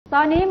ต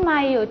อนนี้ไม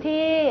ค์อยู่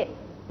ที่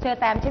เชอ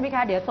แตมใช่ไหมค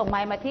ะเดี๋ยวส่งไม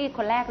ค์มาที่ค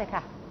นแรกเลยค่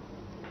ะ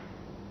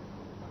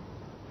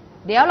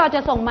เดี๋ยวเราจะ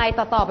ส่งไมค์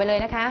ต่อไปเลย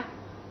นะคะ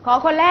ขอ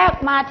คนแรก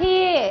มาที่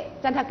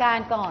จันทการ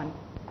ก่อน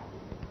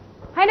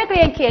ให้นักเ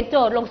รียนเขียนโจ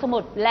ทย์ลงสมุ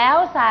ดแล้ว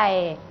ใส่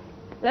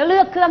แล้วเลื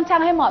อกเครื่องชั่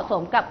งให้เหมาะส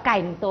มกับไก่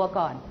1ตัว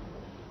ก่อน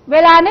เว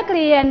ลานักเ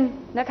รียน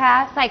นะคะ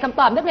ใส่คำ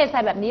ตอบนักเรียนใ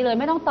ส่แบบนี้เลย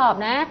ไม่ต้องตอบ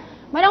นะ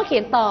ไม่ต้องเขี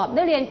ยนตอบ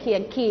นักเรียนเขีย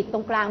นขีดตร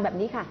งกลางแบบ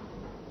นี้ค่ะ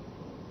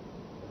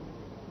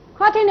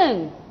ข้อที่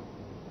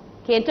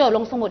1เขียนโจทย์ล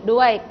งสมุด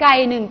ด้วยไก่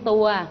1ตั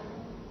ว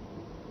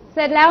เส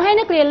ร็จแล้วให้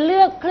นักเรียนเลื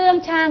อกเครื่อง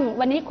ชั่ง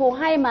วันนี้ครู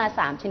ให้มา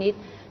3ชนิด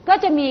ก็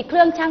จะมีเค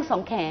รื่องชั่ง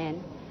2แขน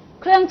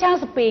เครื่องชั่ง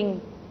สปริง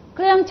เค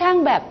รื่องชั่ง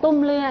แบบตุ้ม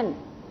เลื่อน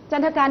จั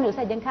นทการหนูเส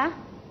ร็จยังคะ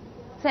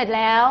เสร็จแ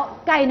ล้ว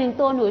ไก่1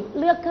ตัวหนู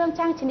เลือกเครื่อง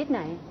ชั่งชนิดไห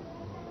น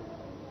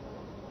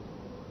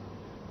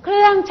เค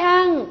รื่อง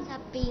ชั่ง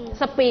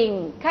สปริง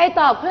ใคร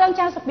ตอบเครื่อง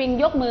ชั่งสปริง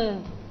ยกมือ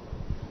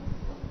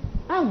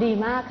อ้าวดี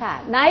มากค่ะ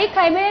ไหนใค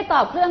รไม่ได้ต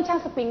อบเครื่องชั่ง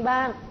สปริงบ้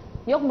าง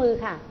ยกมือ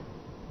ค่ะ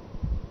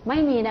ไม่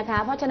มีนะคะ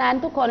เพราะฉะนั้น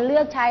ทุกคนเลื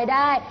อกใช้ไ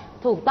ด้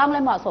ถูกต้องแล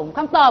ะเหมาะสมค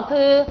ำตอบ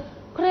คือ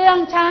เครื่อง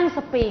ชั่งส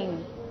ปริง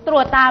ตร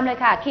วจตามเลย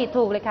ค่ะขีด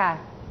ถูกเลยค่ะ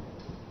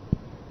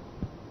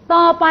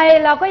ต่อไป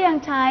เราก็ยัง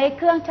ใช้เ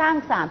ครื่องชั่ง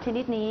3ช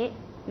นิดนี้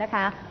นะค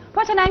ะเพร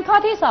าะฉะนั้นข้อ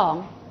ที่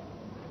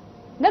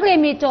2นักเรียน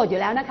มีโจทย์อยู่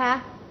แล้วนะคะ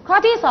ข้อ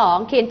ที่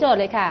2เขียนโจทย์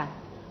เลยค่ะ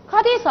ข้อ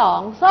ที่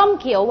2ส้ม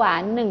เขียวหวา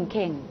น1เ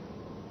ข่ง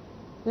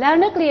แล้ว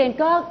นักเรียน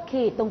ก็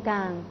ขีดตรงกล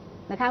าง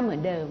นะคะเหมือ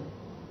นเดิม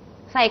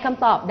ใส่ค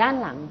ำตอบด้าน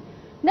หลัง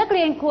นักเ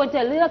รียนควรจ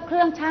ะเลือกเค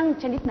รื่องชั่ง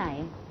ชนิดไหน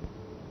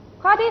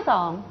ข้อที่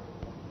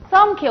2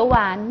ส้มเขียวหว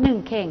าน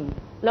1เข่ง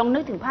ลองนึ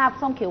กถึงภาพ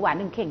ส้มเขียวหวาน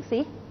1เข่งสิ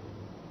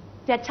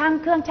จะชั่ง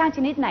เครื่องชั่งช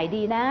นิดไหน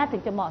ดีนะถึ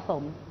งจะเหมาะส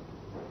ม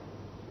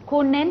คุ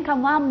ณเน้นค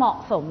ำว่าเหมาะ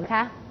สมค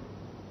ะ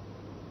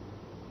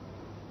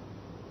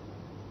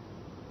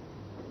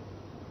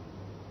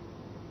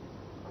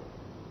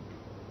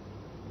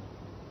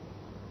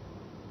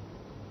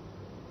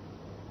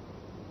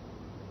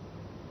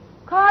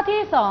ข้อ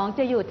ที่2จ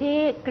ะอยู่ที่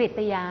ก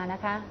ริยาน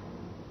ะคะ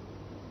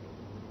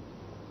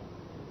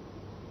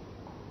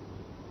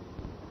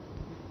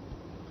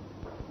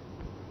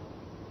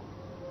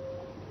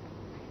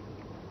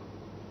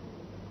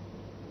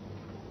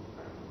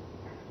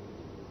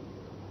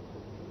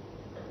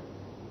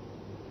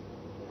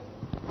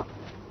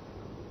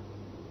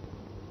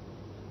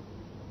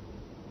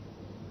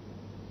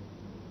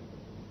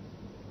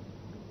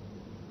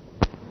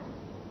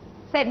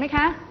เสร็จไหมค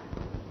ะ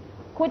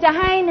ครูจะ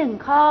ให้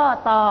1ข้อ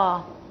ต่อ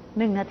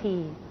1นาที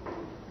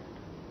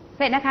เ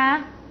สร็จนะคะ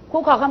ครู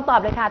ขอคำตอบ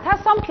เลยค่ะถ้า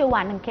ส้มเขียวหว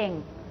าน1เข่ง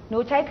หนู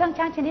ใช้เครื่อง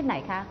ชั่งชนิดไหน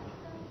คะ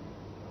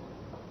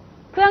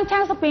เครื่องชั่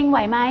งสปริงไหว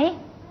ไหม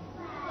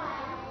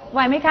ไหว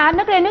ไหมคะ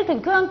นักเรียนนึกถึ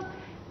งเครื่อง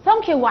ส้ม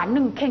เขียวหวาน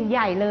1เข่งให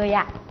ญ่เลยอ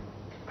ะ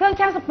เครื่อง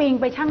ชั่งสปริง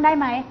ไปชั่งได้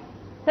ไหม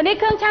ตอนนี้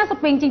เครื่องชั่งส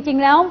ปริงจริง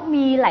ๆแล้ว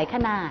มีหลายข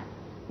นาด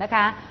นะค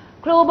ะ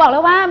ครูบอกแล้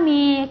วว่า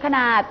มีขน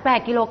าด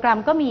8กิโลกรัม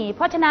ก็มีเ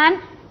พราะฉะนั้น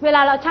เวล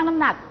าเราชั่งน้ำ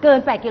หนักเกิน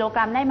8กิโลก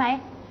รัมได้ไหม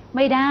ไ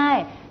ม่ได้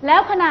แล้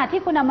วขนาด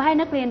ที่คุณนำมาให้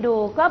นักเรียนดู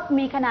ก็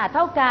มีขนาดเ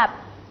ท่ากับ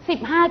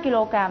15กิโล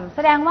กรัมแส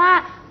ดงว่า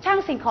ชั่ง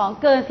สิ่งของ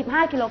เกิน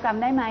15กิโลกรัม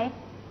ได้ไหม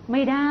ไ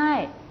ม่ได้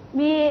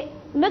มี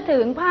นึกถึ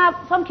งภาพ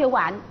ส้มเขียวหว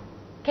าน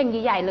เข่ง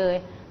ใหญ่ๆเลย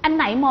อันไ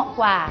หนเหมาะ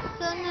กว่าเ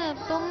ครื่องแบบ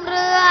ตุ้มเ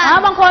รือ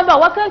นบางคนบอก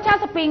ว่าเครื่องชั่ง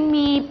สปริง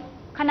มี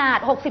ขนาด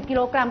60กิโ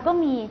ลกรัมก็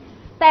มี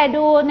แต่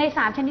ดูใน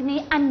3ชนิดนี้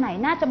อันไหน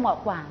น่าจะเหมาะ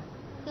กว่า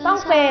ต้อง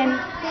เป็น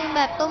เครื่องแบ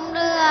บตุ้มเ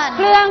ลื่อนเ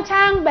ครื่อง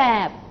ชั่งแบ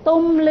บตุ้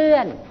มเลื่อ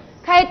น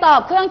ใครตอบ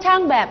เครื่องชั่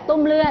งแบบตุ้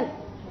มเลื่อน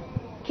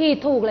ขีด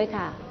ถูกเลย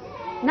ค่ะ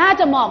น่า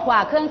จะเหมาะกว่า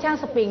เครื่องชั่ง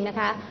สปริงนะ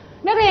คะ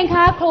นักเรียนค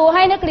ะครูใ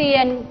ห้นักเรีย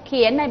นเ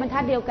ขียนในบรรทั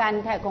ดเดียวกัน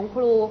แต่ของค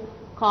รู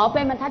ขอเ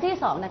ป็นบรรทัดที่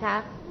2นะคะ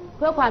เ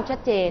พื่อความชัด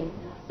เจน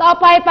ต่อ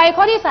ไป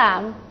ข้อที่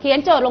3เขียน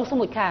โจทย์ลงส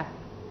มุดค่ะ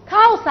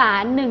ข้าวสา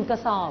ร1กระ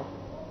สอบ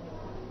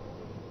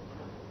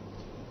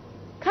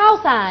ข้าว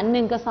สาร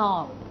1กระสอ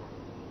บ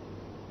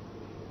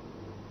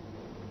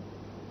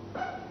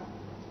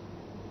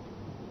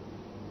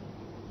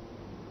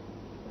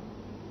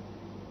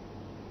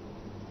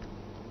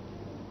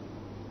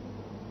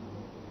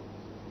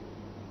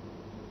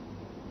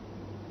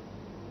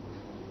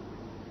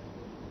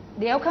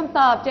เดี๋ยวคำต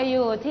อบจะอ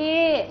ยู่ที่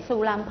สุ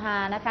รัมพา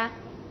นะคะ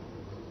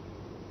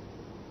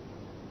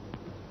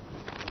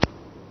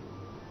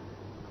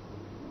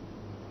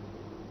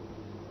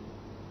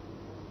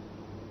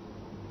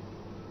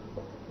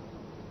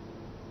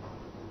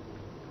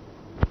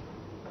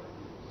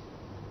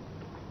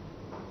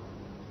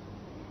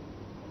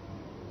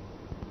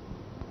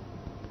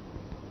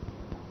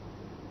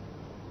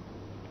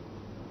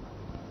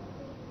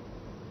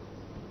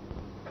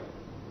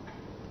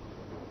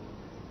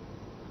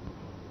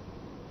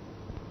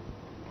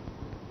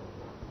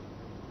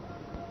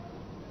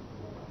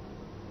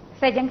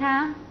เสร็จยังคะ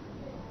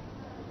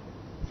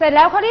เสร็จแ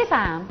ล้วข้อที่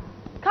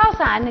3ข้าว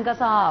สาร1กระ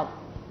สอบ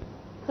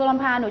สุรัม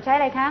พาหนูใช้อ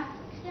ะไรคะ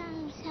เครื่อง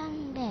ชั่ง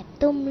แบบ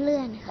ตุ้มเลื่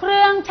อนเค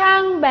รื่องชั่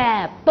งแบ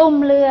บตุ้ม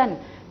เลื่อน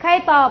ใคร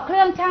ตอบเค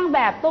รื่องชั่งแบ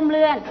บตุ้มเ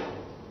ลื่อน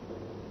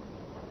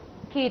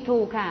ขีดถู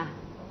กค่ะ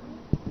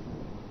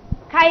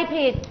ใคร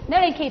ผิดนัก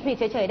เรียนขีดผิด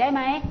เฉยๆได้ไห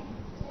ม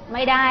ไ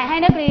ม่ได้ให้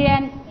นักเรียน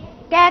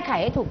แก้ไข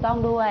ให้ถูกต้อง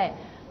ด้วย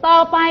ต่อ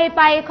ไ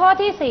ปข้อ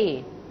ที่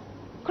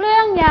 4 เครื่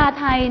องยา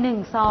ไทย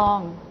1 ซอง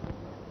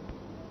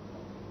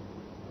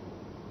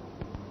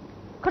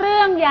เครื่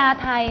องยา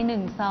ไทย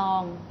1 ซอ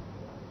ง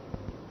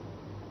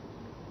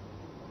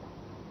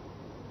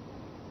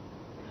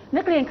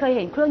นักเรียนเคยเ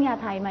ห็นเครื่องยา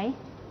ไทยไหม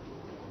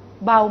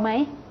เบาไหม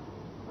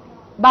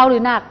เบาหรื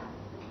อหนัก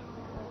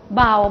เ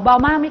บา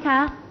มากไหมคะ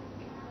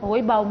โอ้ย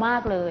เบามา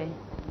กเลย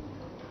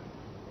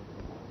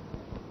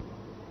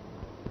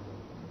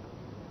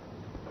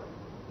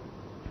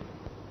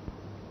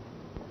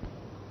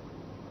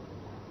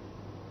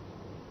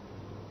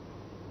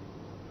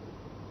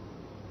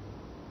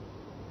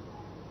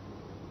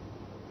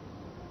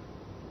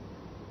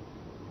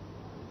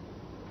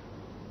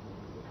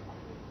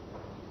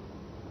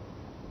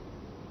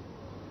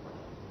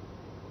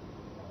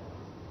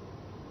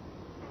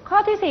ข้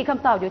อที่ 4ค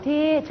ำตอบอยู่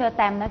ที่เชอแ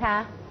ตมนะคะ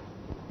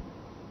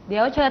เดี๋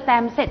ยวเชอแต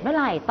มเสร็จเมื่อไ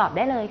หร่ตอบไ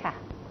ด้เลยค่ะ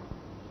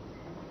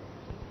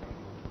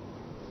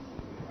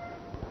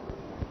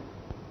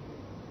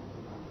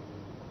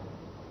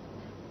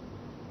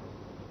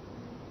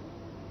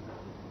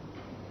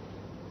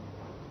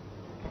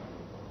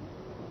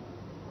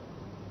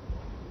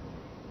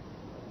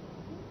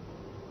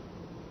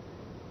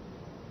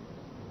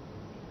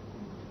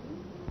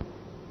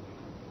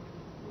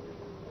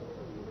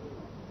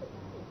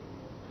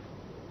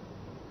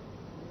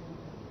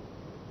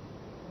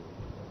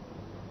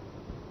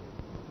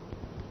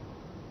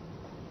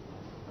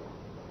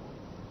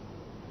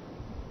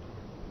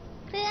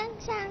เครื่อง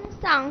ช่าง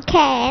2 แข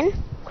น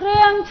เค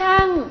รื่องช่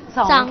าง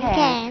2 แข แ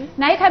ข น นไ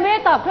หนใครไม่ได้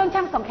ตอบเครื่อง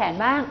ช่าง2 แขน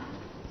บ้าง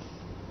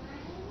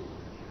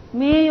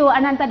มีอยู่อ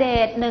นันตเด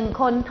ช1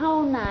 คนเท่า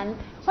นั้น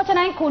เพราะฉะ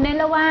นั้นครูเน้น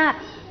แล้วว่า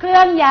เครื่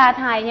องยา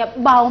ไทยเนี่ย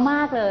เบาม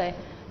ากเลย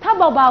ถ้า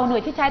เบาๆหน่ว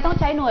ยที่ใช้ต้อง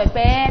ใช้หน่วยเ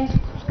ป็น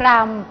กรั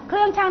มเค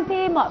รื่องช่าง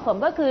ที่เหมาะสม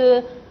ก็คือ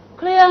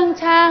เครื่อง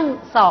ช่าง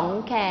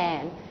2 แข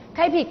นใค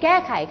รผิดแก้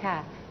ไขค่ะ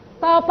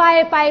ต่อไ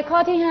ปข้อ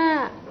ที่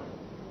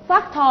 5ฟั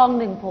กทอง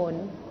1 ผล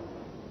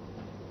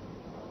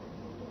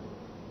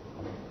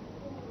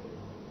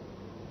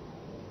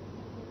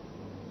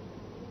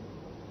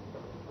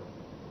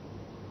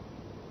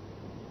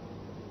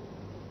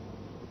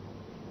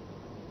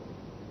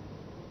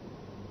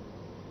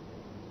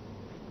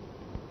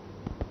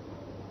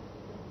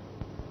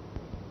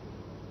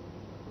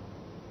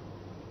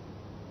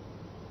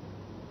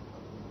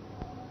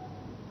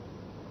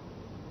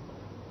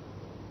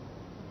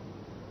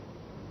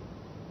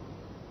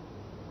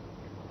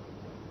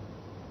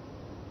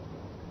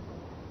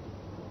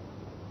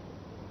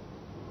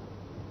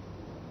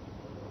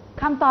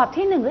คำตอบ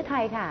ที่1หรือไท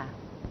ยค่ะ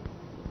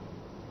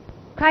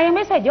ใครยังไ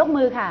ม่เสร็จยก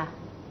มือค่ะ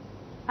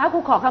ครู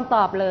ขอคำต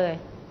อบเลย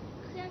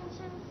เครื่อง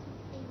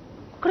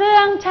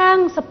ช่าง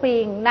สปริ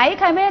งไหน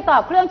ใครไม่ได้ตอ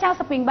บเครื่องช่าง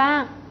สปริงบ้า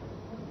ง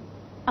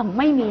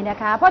ไม่มีนะ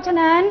คะเพราะฉะ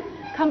นั้น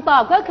คำตอ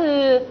บก็คือ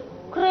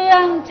เครื่อ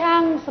งช่า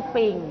งสป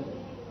ริง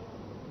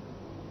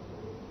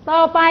ต่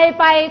อไ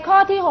ปข้อ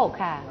ที่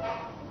 6ค่ะ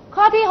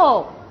ข้อที่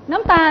 6น้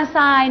ำตาลท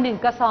ราย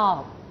1 กระสอ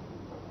บ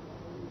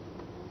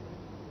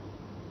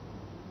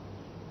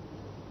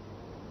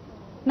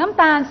น้ำ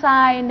ตาลทร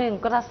าย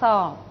1 กระสอ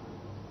บ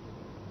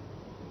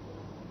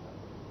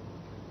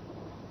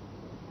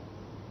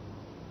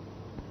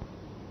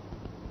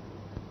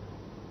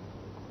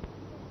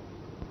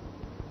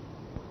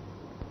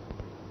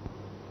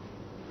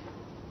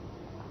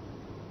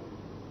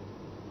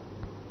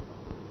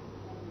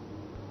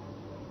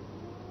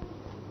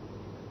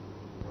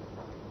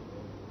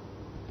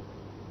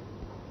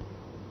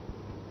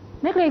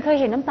นักเรียนเคย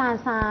เห็นน้ำตาล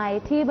ทราย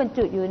ที่บรร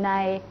จุอยู่ใน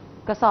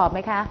กระสอบไห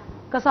มคะ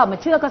กระสอบเหมือ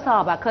นเชือกกระสอ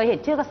บเคยเห็น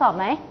เชือกกระสอบ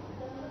ไหม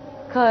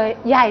เคย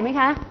ใหญ่ไหม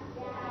คะ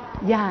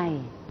ใหญ่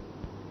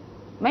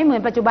ไม่เหมือ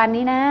นปัจจุบัน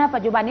นี้นะปั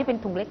จจุบันนี้เป็น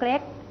ถุงเล็ก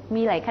ๆ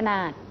มีหลายขน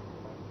าด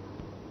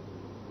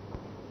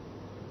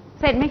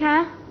เสร็จไหมคะ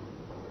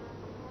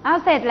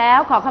เสร็จแล้ว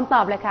ขอคำต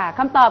อบเลยค่ะ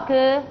คำตอบ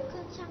คือเค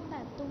รื่องช่างแบ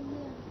บตุ้มเ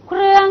ลื่อนเค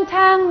รื่อง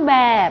ช่างแบ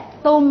บ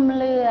ตุ้ม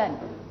เลื่อน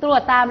ตรว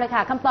จตามเลยค่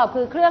ะคำตอบ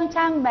คือเครื่อง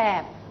ช่างแบ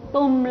บ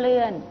ตุ้มเ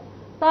ลื่อน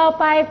ต่อ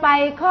ไป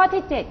ข้อ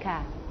ที่ 7ค่ะ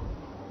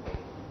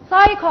ส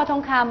ร้อยคอทอ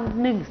งค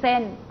ำ1 เส้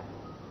น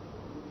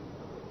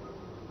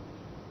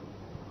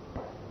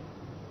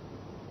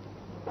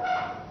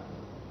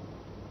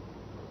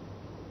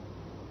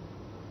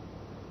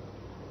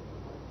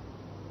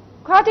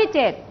ข้อที่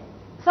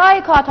 7สร้อย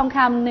คอทองค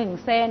ำ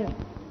1 เส้น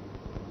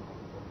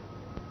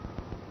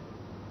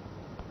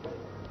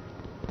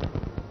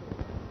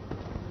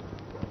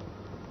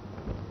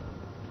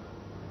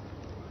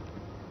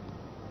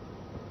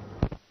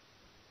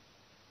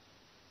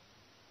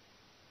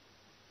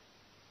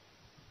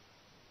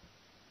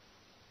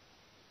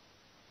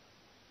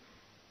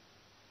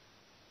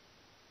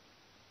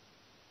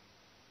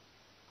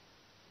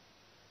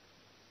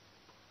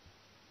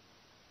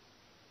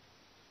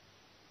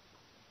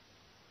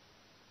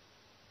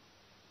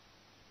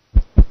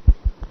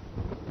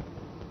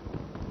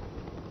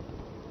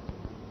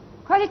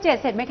ข้อที่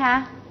 7เสร็จไหมคะ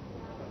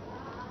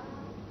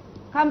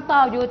คำต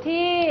อบอยู่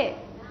ที่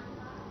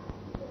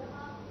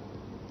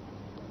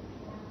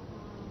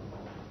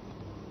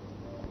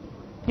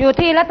อยู่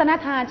ที่รัตน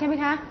ทานใช่ไหม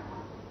คะ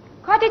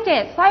ข้อที่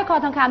7สร้อยคอ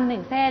ทองคำ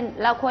1 เส้น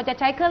เราควรจะ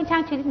ใช้เครื่องชั่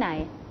งชนิดไหน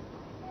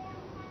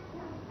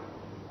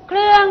เค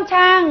รื่อง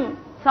ชั่ง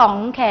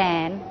2 แข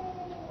น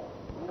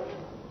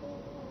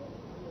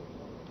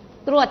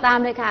ตรวจตาม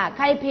เลยค่ะใ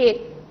ครผิด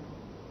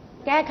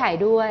แก้ไข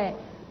ด้วย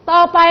ต่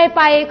อไ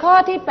ปข้อ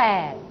ที่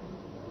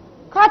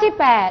8ข้อที่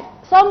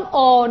8ส้มโอ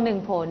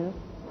1 ผล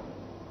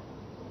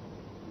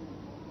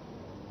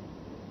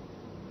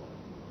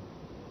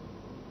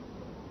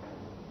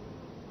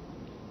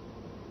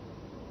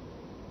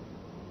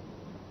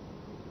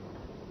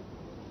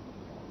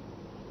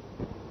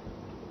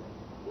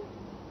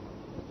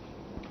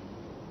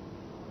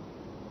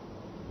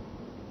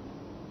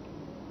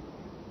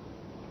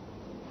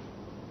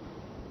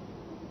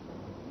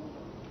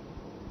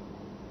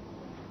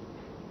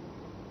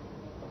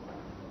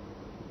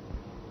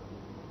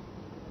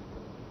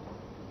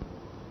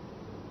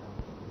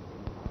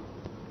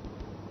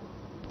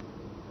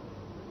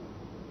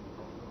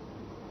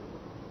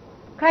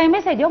ใครไ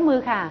ม่เสร็จยกมือ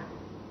ค่ะ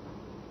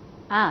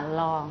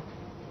รอ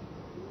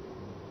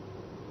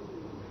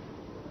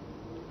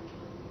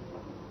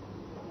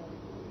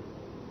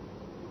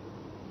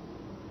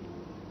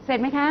เสร็จ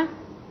ไหมคะ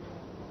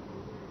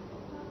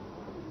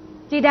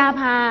จิดา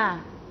ภา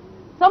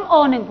ส้มโอ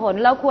1 ผล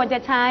เราควรจะ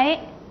ใช้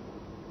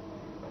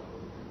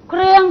เค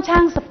รื่อง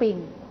ชั่งสปริง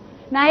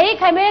ไหน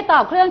ใครไม่ได้ตอ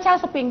บเครื่องชั่ง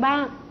สปริงบ้า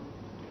ง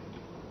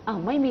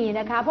ไม่มี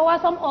นะคะเพราะว่า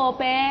ส้มโอ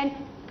เป็น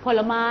ผล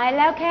ไม้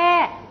แล้วแค่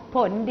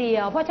ผลเดี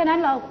ยวเพราะฉะนั้น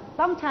เรา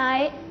ต้องใช้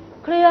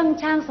เครื่อง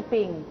ชั่งสป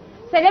ริง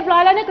เสร็จเรียบร้อ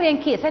ยแล้วนักเรียน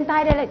ขีดเส้นใต้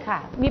ได้เลยค่ะ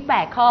มี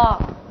8 ข้อ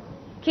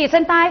ขีดเ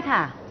ส้นใต้ค่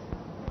ะ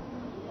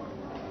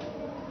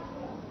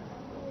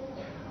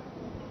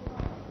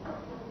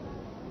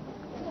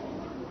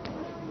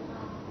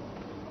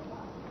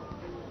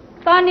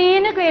ตอนนี้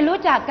นักเรียนรู้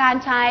จักการ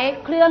ใช้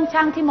เครื่อง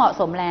ชั่งที่เหมาะ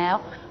สมแล้ว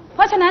เพ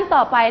ราะฉะนั้นต่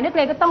อไปนักเ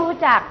รียนก็ต้องรู้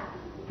จัก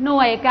หน่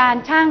วยการ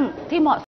ชั่งที่เหมาะสม